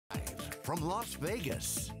from Las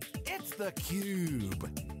Vegas, it's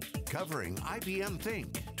theCUBE, covering IBM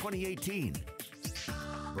Think 2018.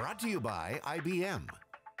 Brought to you by IBM.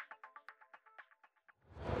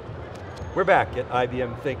 We're back at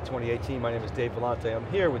IBM Think 2018. My name is Dave Vellante. I'm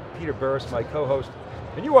here with Peter Burris, my co-host,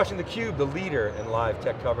 and you're watching theCUBE, the leader in live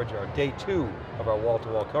tech coverage, our day 2 of our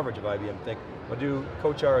wall-to-wall coverage of IBM Think. Madhu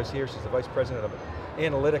Kochar is here. She's the Vice President of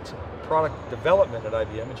Analytics Product Development at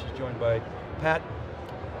IBM, and she's joined by Pat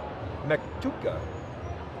Maqetuka.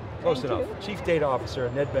 Close enough. Chief Data Officer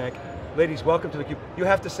at Nedbank. Ladies, welcome to theCUBE. You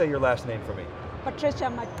have to say your last name for me. Patricia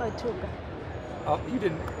Maqetuka. You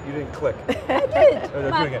didn't click. I did.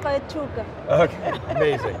 Maqetuka. Okay,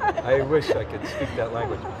 amazing. I wish I could speak that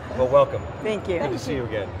language. Well, welcome. Thank you. Good to see you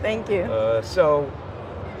again. Thank you. So,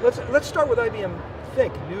 let's start with IBM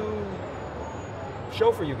Think. New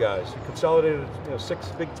show for you guys. You consolidated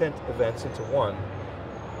 6 big tent events into one.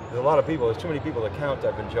 There's a lot of people. There's too many people to count.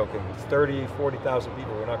 I've been joking. It's 30, 40,000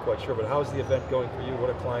 people. We're not quite sure. But how's the event going for you? What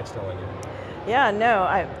are clients telling you? Yeah, no.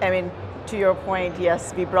 I mean, to your point,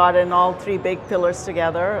 yes, we brought in all 3 big pillars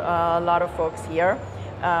together. A lot of folks here.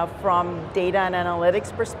 From data and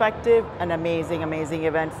analytics perspective, an amazing, amazing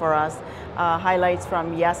event for us. Highlights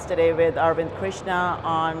from yesterday with Arvind Krishna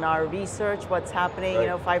on our research, what's happening,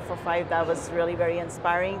 right. 5 for 5, that was really very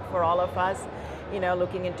inspiring for all of us,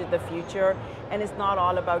 looking into the future. And it's not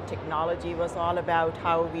all about technology, it was all about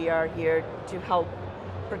how we are here to help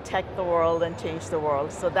protect the world and change the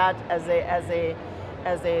world. So that as a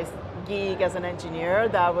geek, as an engineer,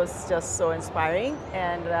 that was just so inspiring.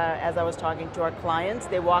 And as I was talking to our clients,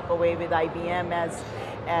 they walk away with IBM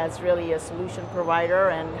as really a solution provider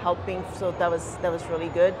and helping, so that was really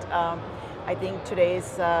good. I think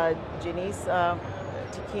today's Ginny's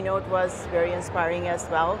keynote was very inspiring as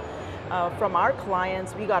well. From our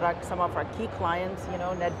clients, we got some of our key clients,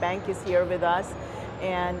 Nedbank is here with us.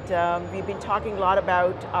 And we've been talking a lot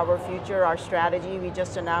about our future, our strategy. We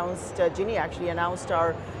just announced, Ginny actually announced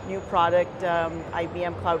our new product,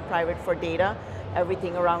 IBM Cloud Private for Data.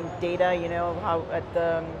 Everything around data, how at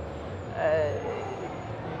the,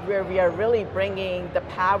 where we are really bringing the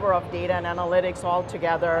power of data and analytics all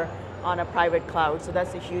together on a private cloud. So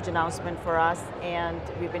that's a huge announcement for us. And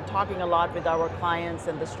we've been talking a lot with our clients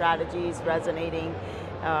and the strategies resonating.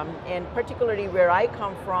 And particularly where I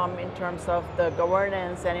come from in terms of the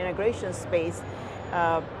governance and integration space,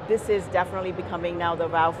 this is definitely becoming now the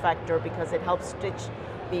wow factor because it helps stitch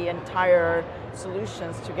the entire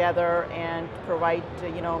solutions together and provide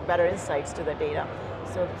better insights to the data.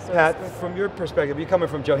 So Pat, from your perspective, you're coming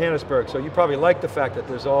from Johannesburg, so you probably like the fact that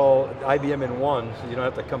there's all IBM in one, so you don't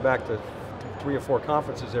have to come back to 3 or 4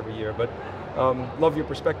 conferences every year, but love your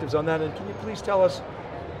perspectives on that, and can you please tell us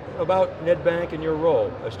about Nedbank and your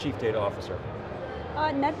role as Chief Data Officer?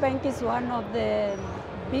 Nedbank is one of the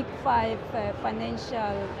big 5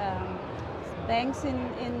 financial banks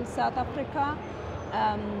in South Africa.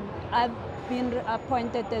 I've been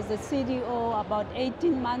appointed as the CDO about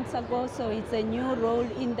 18 months ago, so it's a new role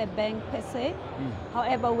in the bank per se.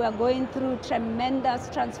 However, we are going through tremendous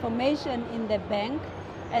transformation in the bank,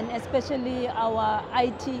 and especially our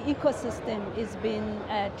IT ecosystem is being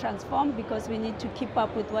transformed because we need to keep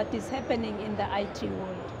up with what is happening in the IT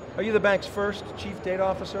world. Are you the bank's first Chief Data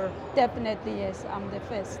Officer? Definitely, yes, I'm the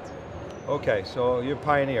first. Okay, so you're a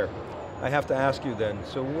pioneer. I have to ask you then,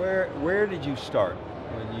 so where did you start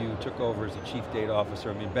when you took over as the Chief Data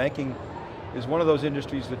Officer? I mean, banking is one of those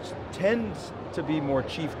industries that tends to be more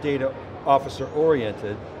Chief Data Officer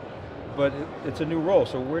oriented, but it's a new role,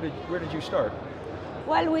 so where did you start?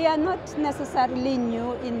 Well, we are not necessarily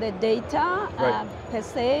new in the data per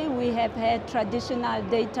se. We have had traditional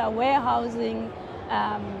data warehousing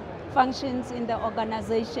functions in the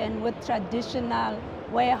organization with traditional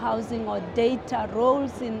warehousing or data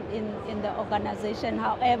roles in the organization.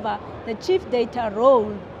 However, the chief data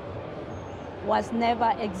role was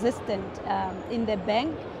never existent in the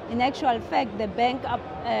bank. In actual fact, the bank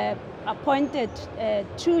appointed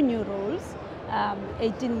 2 new roles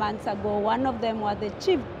 18 months ago. One of them was the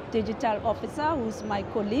Chief Digital Officer, who's my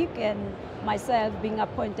colleague, and myself being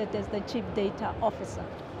appointed as the Chief Data Officer.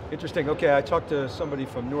 Interesting, okay, I talked to somebody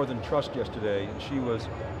from Northern Trust yesterday, and she was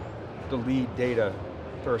the lead data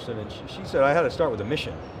person, and she said I had to start with a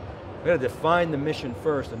mission. We had to define the mission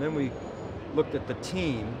first, and then we looked at the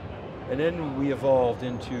team, and then we evolved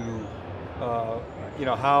into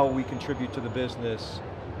how we contribute to the business,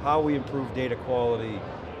 how we improve data quality,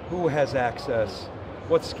 who has access,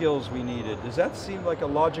 what skills we needed. Does that seem like a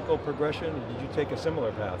logical progression, or did you take a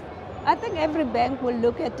similar path? I think every bank will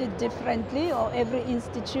look at it differently, or every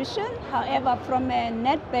institution. However, from a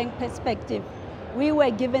Nedbank perspective, we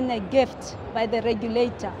were given a gift by the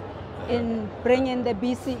regulator in bringing the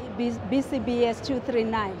BCBS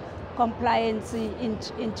 239 compliance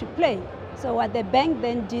into play. So what the bank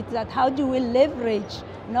then did that, how do we leverage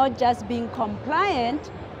not just being compliant,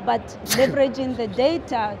 but leveraging the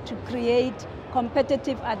data to create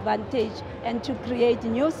competitive advantage and to create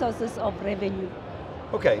new sources of revenue.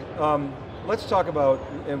 Okay, let's talk about,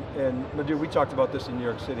 and Madhu, we talked about this in New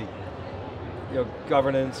York City,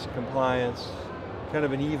 governance, compliance, kind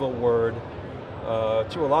of an evil word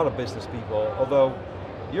to a lot of business people, although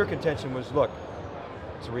your contention was, look,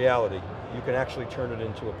 it's a reality. You can actually turn it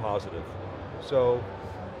into a positive. So,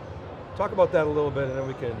 talk about that a little bit and then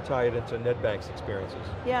we can tie it into Nedbank's experiences.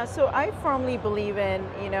 Yeah, so I firmly believe in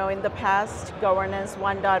the past, governance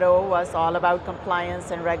 1.0 was all about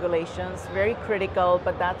compliance and regulations, very critical,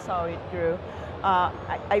 but that's how it grew.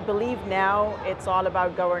 I believe now it's all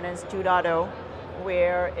about governance 2.0,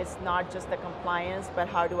 where it's not just the compliance, but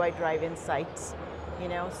how do I drive insights?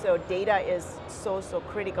 So data is so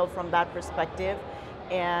critical from that perspective,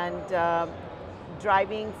 and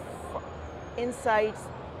driving insights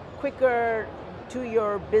quicker to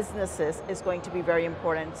your businesses is going to be very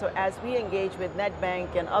important. So as we engage with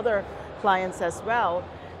Nedbank and other clients as well,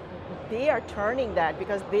 they are turning that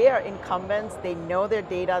because they are incumbents, they know their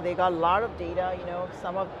data, they got a lot of data,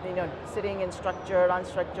 some of, sitting in structured,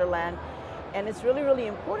 unstructured land, and it's really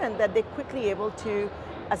important that they're quickly able to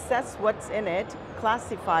assess what's in it,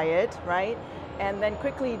 classify it, right? And then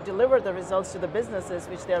quickly deliver the results to the businesses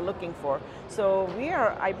which they're looking for. So we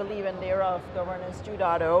are, I believe, in the era of governance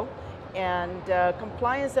 2.0, and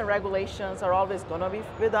compliance and regulations are always going to be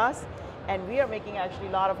with us, and we are making actually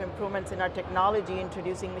a lot of improvements in our technology,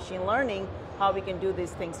 introducing machine learning, how we can do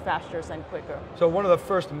these things faster and quicker. So one of the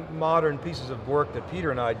first modern pieces of work that Peter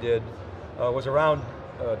and I did was around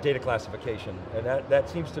data classification, and that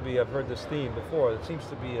seems to be, I've heard this theme before, it seems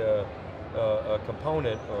to be a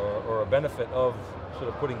component or a benefit of sort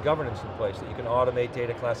of putting governance in place, that you can automate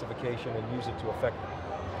data classification and use it to affect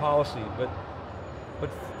policy. But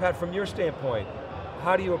Pat, from your standpoint,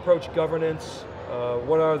 how do you approach governance?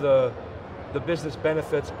 What are the business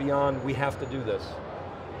benefits beyond we have to do this?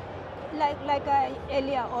 Like I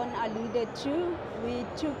earlier on alluded to, we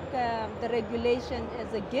took the regulation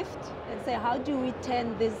as a gift and say, how do we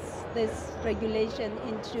turn this regulation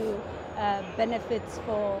into benefits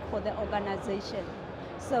for the organization?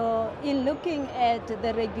 So in looking at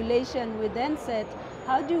the regulation, we then said,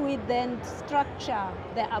 how do we then structure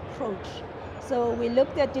the approach? So we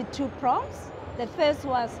looked at the two prongs. The first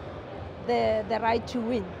was the right to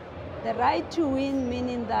win. The right to win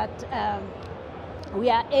meaning that we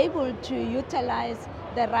are able to utilize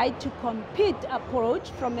the right to compete approach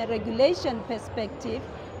from a regulation perspective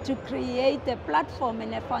to create a platform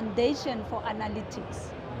and a foundation for analytics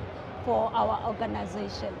for our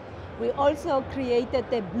organization. We also created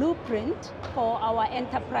the blueprint for our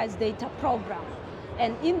enterprise data program.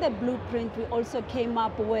 And in the blueprint, we also came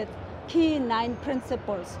up with key 9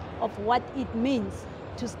 principles of what it means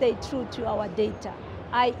to stay true to our data,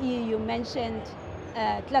 i.e. you mentioned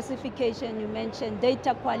classification, you mentioned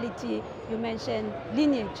data quality, you mentioned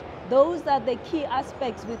lineage. Those are the key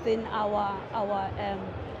aspects within our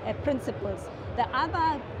principles. The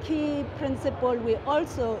other key principle we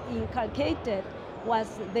also inculcated was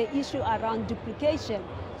the issue around duplication.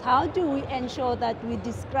 How do we ensure that we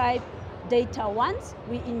describe data once,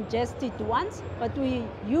 we ingest it once, but we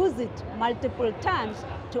use it multiple times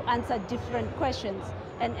to answer different questions?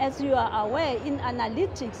 And as you are aware, in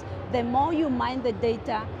analytics, the more you mine the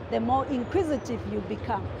data, the more inquisitive you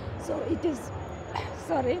become. So it is,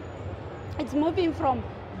 it's moving from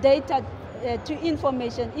data to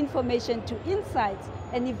information, information to insights,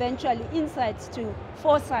 and eventually insights to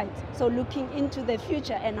foresight. So looking into the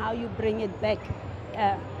future and how you bring it back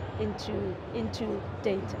into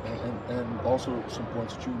data. And also some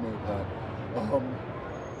points that you made, Pat.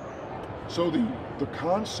 So the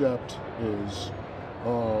concept is,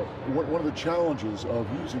 one of the challenges of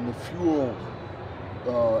using the fuel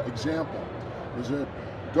example is that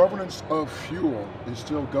governance of fuel is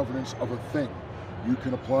still governance of a thing. You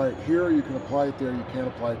can apply it here, you can apply it there, you can't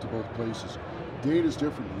apply it to both places. Data is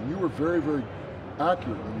different. And you were very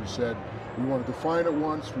accurate when you said we want to define it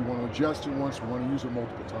once, we want to ingest it once, we want to use it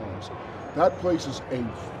multiple times. That places a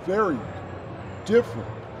very different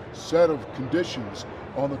set of conditions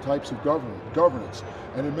on the types of governance.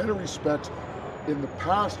 And in many respects, in the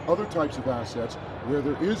past, other types of assets where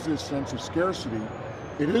there is this sense of scarcity,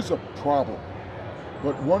 it is a problem.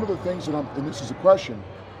 But one of the things that and this is a question,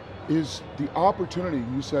 is the opportunity,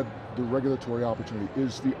 you said the regulatory opportunity,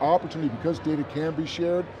 is the opportunity, because data can be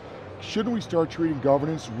shared, shouldn't we start treating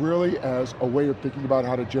governance really as a way of thinking about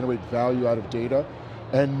how to generate value out of data?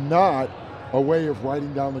 and not a way of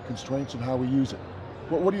writing down the constraints and how we use it.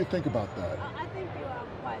 What do you think about that? I think you are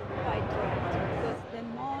quite right, because the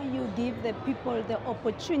more you give the people the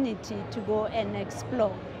opportunity to go and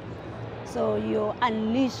explore, so you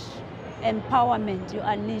unleash empowerment, you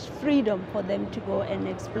unleash freedom for them to go and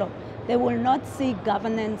explore. They will not see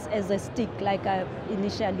governance as a stick like I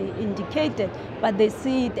initially indicated, but they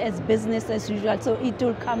see it as business as usual, so it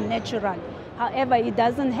will come natural. However, it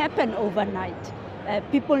doesn't happen overnight.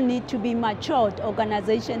 People need to be matured,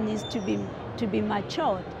 organization needs to be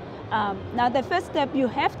matured. Now the first step you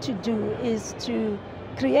have to do is to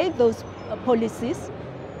create those policies,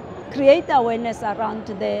 create awareness around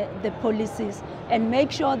the policies, and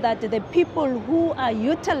make sure that the people who are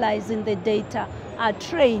utilizing the data are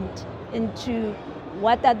trained into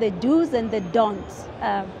what are the do's and the don'ts.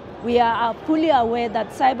 We are fully aware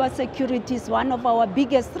that cybersecurity is one of our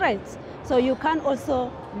biggest threats. So you can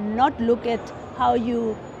also not look at how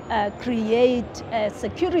you create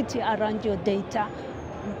security around your data.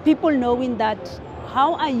 People knowing that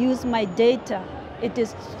how I use my data, it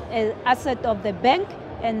is an asset of the bank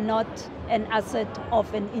and not an asset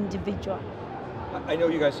of an individual. I know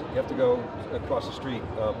you guys have to go across the street,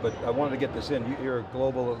 but I wanted to get this in. You're a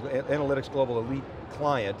global, analytics global elite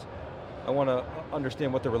client. I want to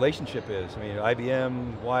understand what the relationship is. I mean,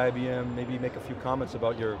 IBM, why IBM, maybe make a few comments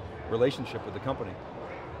about your relationship with the company.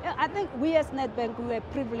 Yeah, I think we as Nedbank, we were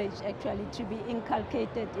privileged actually to be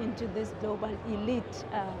inculcated into this global elite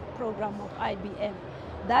program of IBM.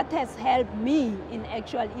 That has helped me in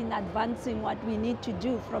advancing what we need to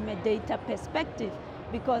do from a data perspective,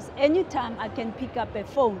 because anytime I can pick up a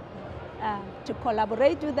phone to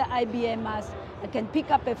collaborate with the IBMers, I can pick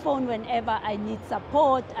up a phone whenever I need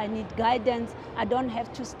support, I need guidance. I don't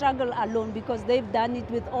have to struggle alone because they've done it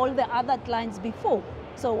with all the other clients before.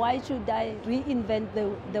 So why should I reinvent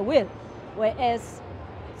the wheel? Whereas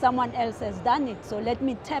someone else has done it. So let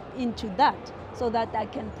me tap into that so that I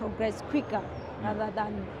can progress quicker rather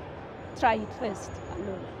than try it first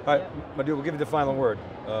alone. All right, Madhu, we'll give you the final word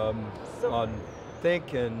on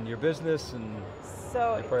Think and your business and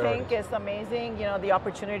So Think is amazing, you know, the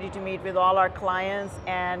opportunity to meet with all our clients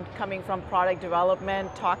and coming from product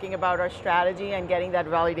development, talking about our strategy and getting that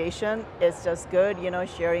validation is just good, you know,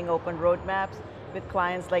 sharing open roadmaps with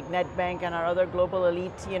clients like Nedbank and our other global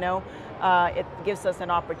elite, you know, it gives us an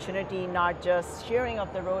opportunity, not just sharing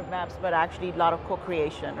of the roadmaps, but actually a lot of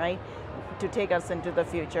co-creation, right, to take us into the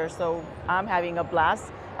future. So I'm having a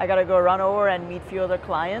blast. I got to go run over and meet a few other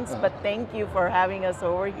clients, but thank you for having us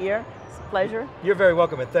over here. It's a pleasure. You're very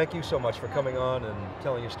welcome, and thank you so much for coming on and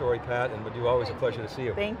telling your story, Pat, and Madhu, always a pleasure to see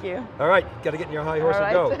you. Thank you. All right, got to get in your high horse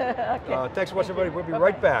and go. Okay. Thanks so much, everybody. We'll be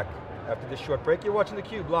right back after this short break. You're watching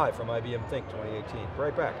theCUBE live from IBM Think 2018.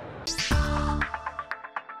 Right back.